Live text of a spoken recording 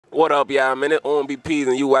What up, y'all, man? It's OMBPs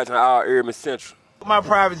and you watching All Urban Central. My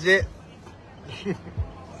private jet.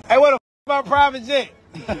 Hey, what the my private jet?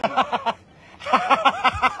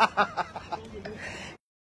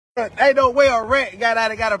 Ain't no way a rat got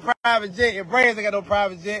out and got a private jet and Brazy ain't got no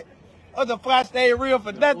private jet. What the fuck, I stay real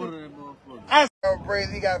for nothing. I saw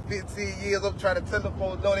Brazy, he got 15 years. I'm trying to tell the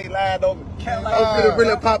folks, know they lying over. I'm finna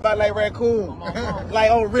really pop out like raccoon.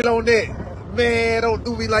 Like, I'm real on that. Man, don't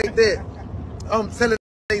do me like that. I'm telling you,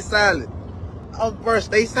 stay silent. I'm first,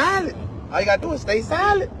 stay silent. All you gotta do is stay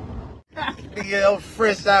silent. Nigga, I'm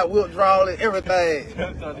fresh out, withdrawal and everything.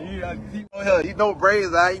 You know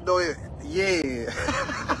Brazy, you know it. Yeah.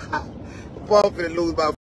 Boy, I'm finna lose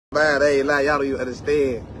my mind. I ain't lying. Y'all don't even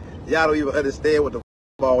understand. Y'all don't even understand what the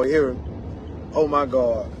ball here. Oh my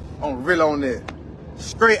God. I'm real on that.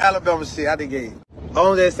 Straight Alabama shit I done gave.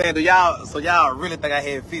 I'm just saying, so y'all really think I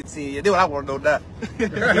had 15 years? That's what I want to know now.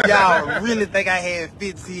 Y'all really think I had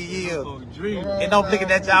 15 years? And I'm looking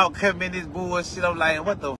at y'all coming in this bullshit. I'm like,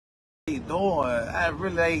 what the f you doing? I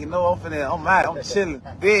really ain't know. I'm out. I'm chilling.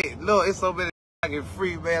 Big. Look, it's so many fucking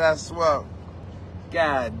free, man. I swear.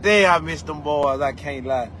 God damn, I miss them boys. I can't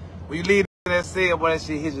lie. When you leave that cell, boy, that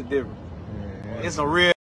shit hits you different. Yeah. It's some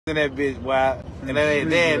real in that bitch, boy. And they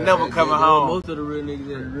ain't never coming home. Most of the real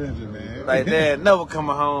niggas man. Like, they ain't never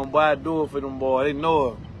coming home, boy. I do it for them boys. They know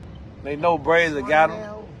it. They know Brazy got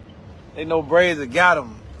him. They know Brazy got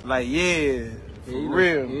him. Like, yeah, for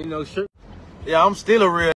real. You know, sure. Yeah, I'm still a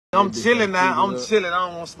real. I'm chilling now. I'm chilling. I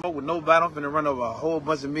don't want to smoke with nobody. I'm finna run over a whole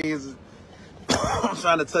bunch of millions. I'm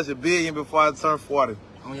trying to touch $1 billion before I turn 40.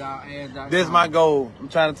 On y'all ass. This is my goal. I'm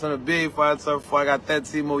trying to turn $1 billion before I turn 40. I got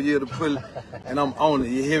 13 more years to put it, and I'm on it.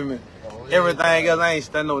 You hear me? Everything else, I ain't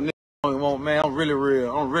standing no nigga. Man, I'm really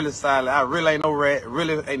real. I'm really solid. I really ain't no rat.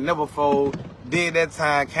 Really ain't never fold. Did that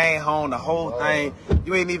time, came home, the whole thing.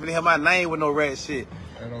 You ain't even hear my name with no rat shit.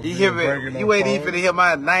 You hear me? You ain't even hear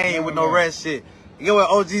my name with no rat shit. You know what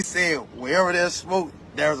OG said? Wherever there's smoke,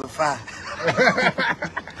 there's a fire.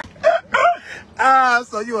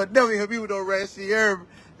 So you will never hear me with no rat shit. You heard me?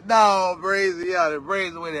 No, Brazy, yeah, the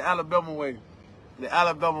Brazy way, the Alabama way. The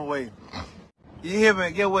Alabama way. You hear me?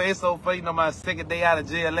 Get what? It's so funny. You know, my second day out of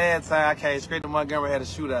jail last time, I came straight to Montgomery, had a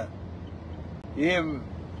shootout. You hear me?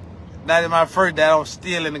 Now that my first day, I'm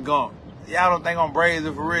still in the gun. Y'all don't think I'm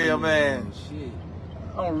Brazy for real, man. Shit.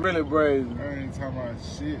 I'm really Brazy. I ain't talking about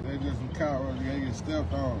shit. They just some cowards. They get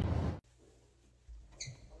stepped on.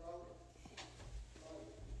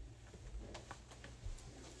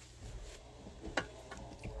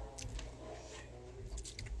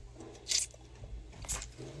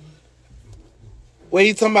 What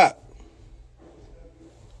you talking about?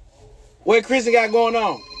 What Christian got going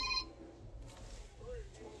on?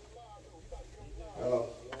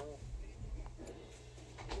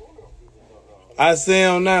 I see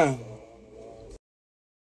him now.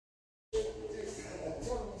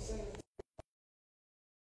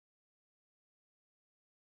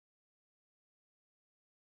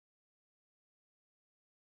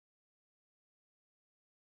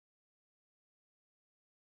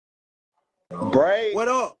 Bray. What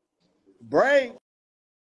up? Bray.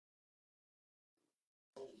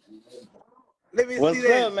 Let me What's see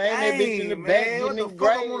that. up, man? That bitch in the back Man, what getting the his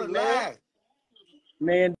fuck I'm grades, on the man. live?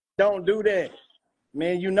 Man, don't do that.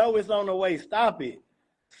 Man, you know it's on the way. Stop it.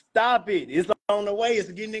 Stop it. It's on the way. It's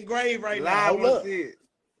getting engraved right now. Live Hold wanna up. see it.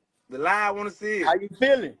 The live wanna see it. How you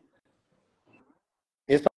feeling?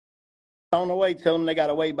 It's on the way. Tell them they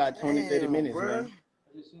gotta wait about 20, 30 minutes, bro. man.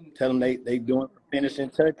 Tell them they doing finishing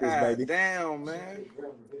touches, God baby. damn, man.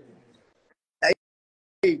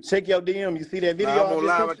 Hey, check your DM. You see that video? Nah, I'm on just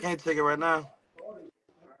live. I sent you? can't check it right now.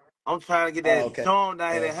 I'm trying to get Oh, that okay. Sean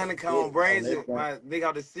down here, that HoneyKomb Brazy. It's on My nigga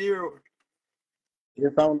out the cereal.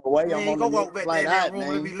 the way. I'm Man, on go the walk next back there flight in that out, room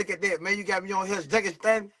and let man. me look at that. Man, you got me on here, Jackie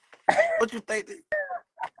Stanton. What you think?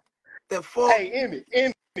 The fuck? Hey, Emmett.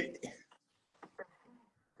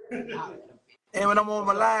 And when I'm on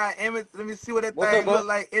my live, Emmett, let me see what that What's thing up, look boy?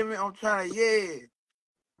 like. Emmett, I'm trying to,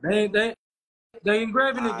 They ain't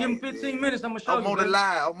grabbing it. Give them Alright, 15 man. minutes. I'm gonna show I'm you, on the baby.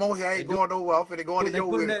 live. I'm on here. I ain't going nowhere. I'm finna go into They your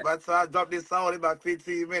putting with it. that. By the time I drop this song, it's about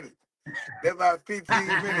 15 minutes. That's about 15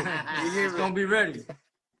 minutes. You hear It's me? gonna be ready.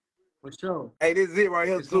 For sure. Hey, this is it right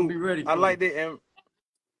here, It's gonna too. be ready I for like you. that. And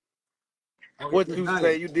Oh, what it's you nice.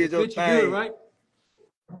 say, you did It your fits you good, thing. right?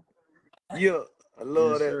 Yeah, I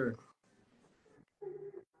love Yes, that. sir.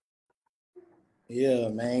 Yeah,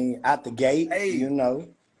 man. Out the gate, Hey, you know.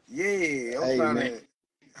 yeah, I'm Hey, trying man.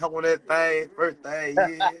 to hop on that thing, first thing,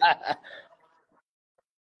 yeah.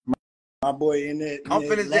 My boy in that I'm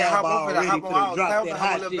finna just lab hop. I'm finna already hop on finna all drop time. I'm that finna hop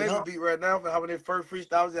on hot little shit, baby huh? beat right now. I'm finna hop on that first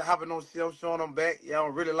freestyle. I was just hopping on shit. I'm showing them back. Yeah, I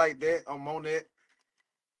don't really like that. I'm on that.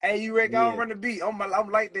 Hey, you ready? I don't Yeah. run the beat. I'm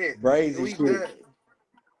like that. Brazy We shit. good.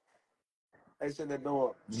 Hey, shut that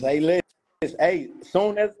door. Say less. Hey,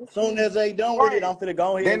 soon as they done with it, Right. I'm finna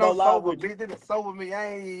go ahead Then and go I'm live sober, with you. bitch. Then it's sober me.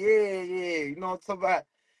 I ain't, yeah. You know what I'm talking about?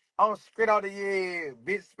 I'm straight out of, yeah.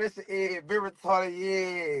 Bitch, special ed, very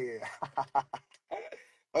retarded, yeah.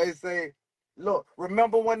 I say, look,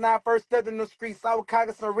 remember when I first stepped in the streets, I was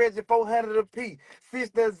cocking some Reggie 400 a piece, 6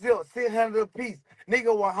 600 a piece.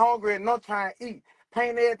 Nigga was hungry and not trying to eat.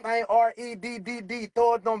 Paint everything REDDD,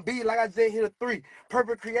 throw it on B like I just hit a 3.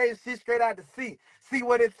 Perfect creation, shit straight out the sea. See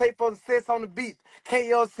what it take for success on the beach.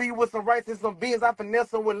 KLC with some rice and some beans. I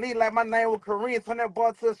finesse him with lean like my name was Korean. Turn that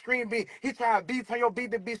ball to a screen beat. He try to beat, turn your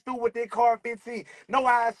beat to be stew with that car 15. Know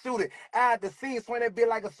how I shoot it. I had the scene, swing that bit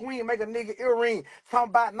like a swing, make a nigga earring.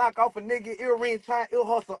 Talking about knock off a nigga earring, trying to ill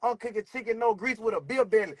hustle, uncooked chicken, no grease with a bill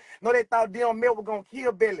belly. Know they thought Dion Milk was gonna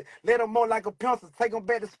kill Belly. Let him more like a pencil. Take him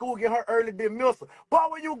back to school, get her early dismissal. Boy,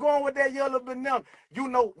 where you going with that yellow banana? You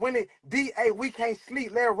know when it DA, we can't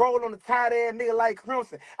sleep. Let it roll on the tight ass nigga like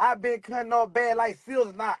Crimson. I been cutting off bad like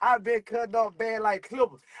Seals now. I been cutting off bad like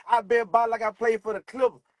Clippers. I been bought like I played for the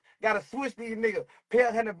Clippers. Gotta switch these niggas.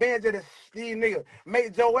 Pale hundred bands of these niggas.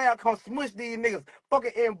 Make Joel come smush these niggas.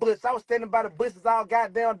 Fucking ambush. I was standing by the bushes all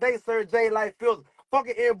goddamn day, Sir J like Fields.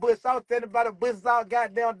 Fucking ambush. I was standing by the bushes all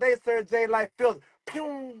goddamn day, Sir J like Fields.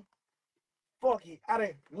 Pew. Fuck it. I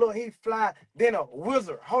done look, he fly, then a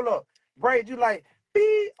wizard. Hold up. Braid, you like,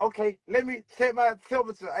 beep. Okay, let me check my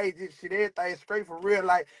temperature. Hey, this shit, everything straight for real.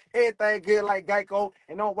 Like, everything good like Geico.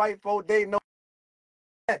 And on white folk, they know.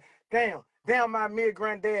 Damn my mid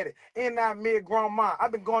granddaddy and that mid grandma.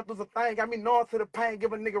 I've been going through some things, got me knowing to the pain,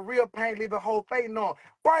 give a nigga real pain, leave a whole face on.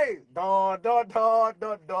 Brave, gone.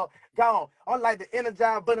 I'm like the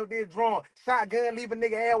energized button of this drum. Shotgun, leave a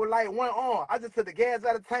nigga air with like one arm. I just took the gas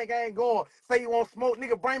out of the tank, I ain't going. Say you want smoke,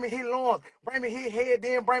 nigga, bring me his lungs. Bring me his head,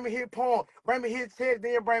 then bring me his palm. Bring me his chest,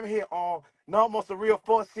 then bring me his arm. No, almost a real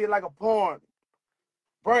fuck shit like a porn.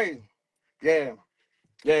 Brave, yeah.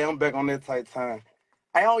 Yeah, I'm back on that tight time.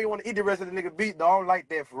 I don't even want to eat the rest of the nigga beat, though. I don't like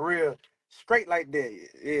that for real. Straight like that,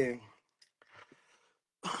 yeah.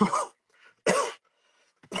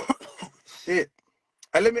 Shit.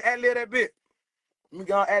 Hey, let me ad-lib that bit. Let me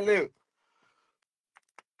go on ad-lib.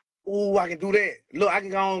 Ooh, I can do that. Look, I can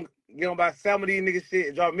go on, get on by some of these niggas shit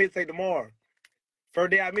and drop mid-tape tomorrow.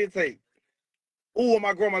 First day I mid-tape. Ooh,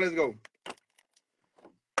 my grandma, let's go.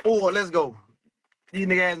 Ooh, let's go. These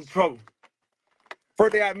niggas ass in trouble.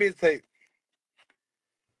 First day I mid-tape.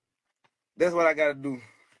 That's what I gotta do.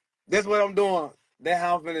 That's what I'm doing. That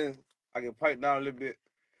how I'm finna, I can pipe down a little bit.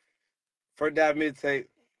 First day I mid-tape.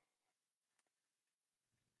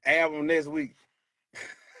 Album next week.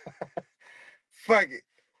 Fuck it.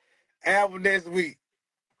 Album next week.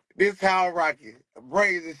 This how I rock it.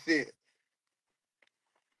 Brazy shit.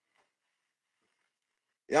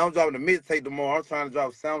 Yeah, I'm dropping the mixtape tomorrow. I'm trying to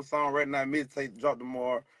drop a song right now. Mixtape drop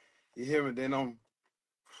tomorrow. You hear me? Then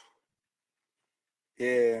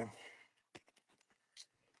yeah.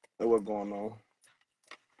 That's what's going on.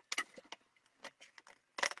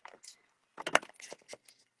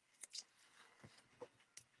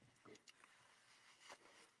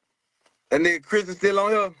 That nigga Chris is still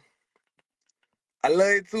on here. I love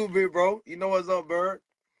you too, big bro. You know what's up, bird?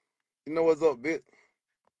 You know what's up, bitch?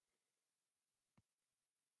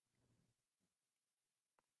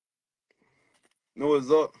 You know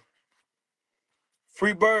what's up?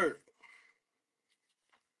 Free bird.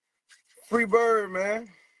 Free bird, man.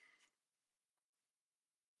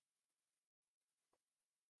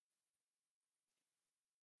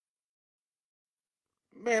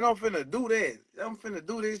 Man, I'm finna do that. I'm finna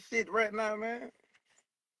do this shit right now, man.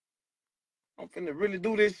 I'm finna really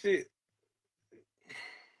do this shit.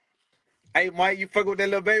 Hey, Mike, you fuck with that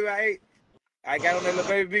little baby I ate? I got on that little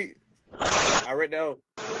baby beat. I read that out.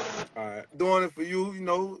 All right. Doing it for you, you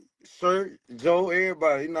know, Sir, Joe,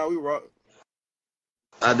 everybody. You know, we rock.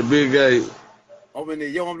 At the big gate. I'm in there,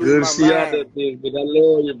 yo, I'm losing Good to my see you out there, mind. big, but I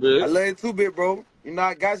love you, I big. love you too, big bro. You know,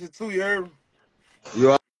 I got you too, you heard me?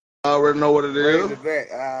 You already know what it Raise is. it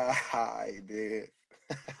back. I did.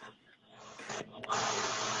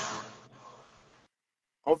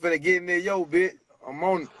 I'm finna get in there, yo, bitch. I'm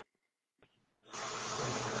on it.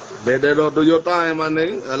 Bet that don't do your thing, my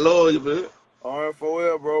nigga. I love you, big. All right, for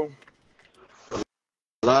real, bro.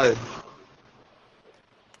 Like,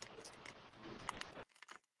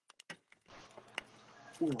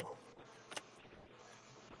 Ooh.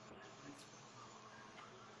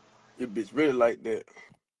 Your bitch really like that.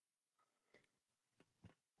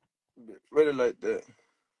 Bitch really like that.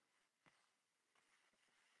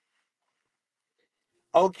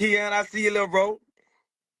 Oh, Keon, I see you, little bro.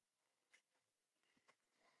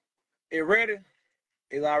 It ready?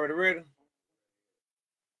 It's already ready.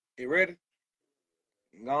 It ready?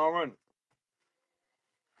 Go on run it.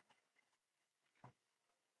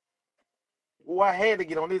 Oh, I had to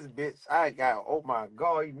get on this bitch. I got, oh my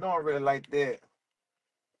God, you know I really like that.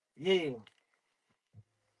 Yeah.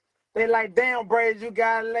 They like, damn, Brazy, you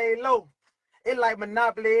gotta lay low. It like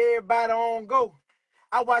Monopoly, everybody on go.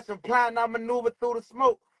 I watch them plan, I maneuver through the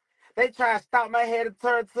smoke. They try to stop my head and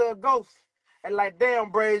turn to a ghost. And like,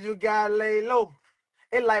 damn, Brazy, you gotta lay low.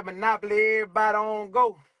 It like Monopoly, everybody on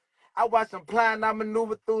go. I watch them plan, I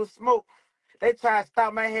maneuver through the smoke. They try to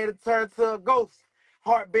stop my head and turn to a ghost.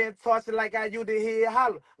 Heart been tortured like I used to hear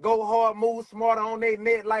holler. Go hard, move smarter on they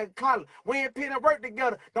neck like a collar. We ain't pin and work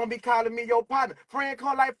together. Don't be calling me your partner. Friend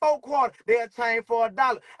call like 4 quarters. They'll change for $1.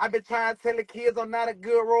 I been trying to tell the kids I'm not a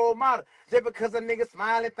good role model. Just because a nigga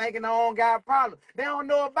smiling thinking I don't got a problem. They don't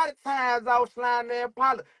know about the times I was sliding there in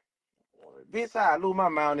Impala. Bitch, I lose my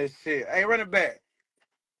mind on this shit. Hey, run it back.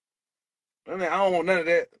 I don't want none of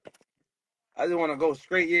that. I just want to go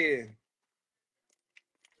straight, yeah.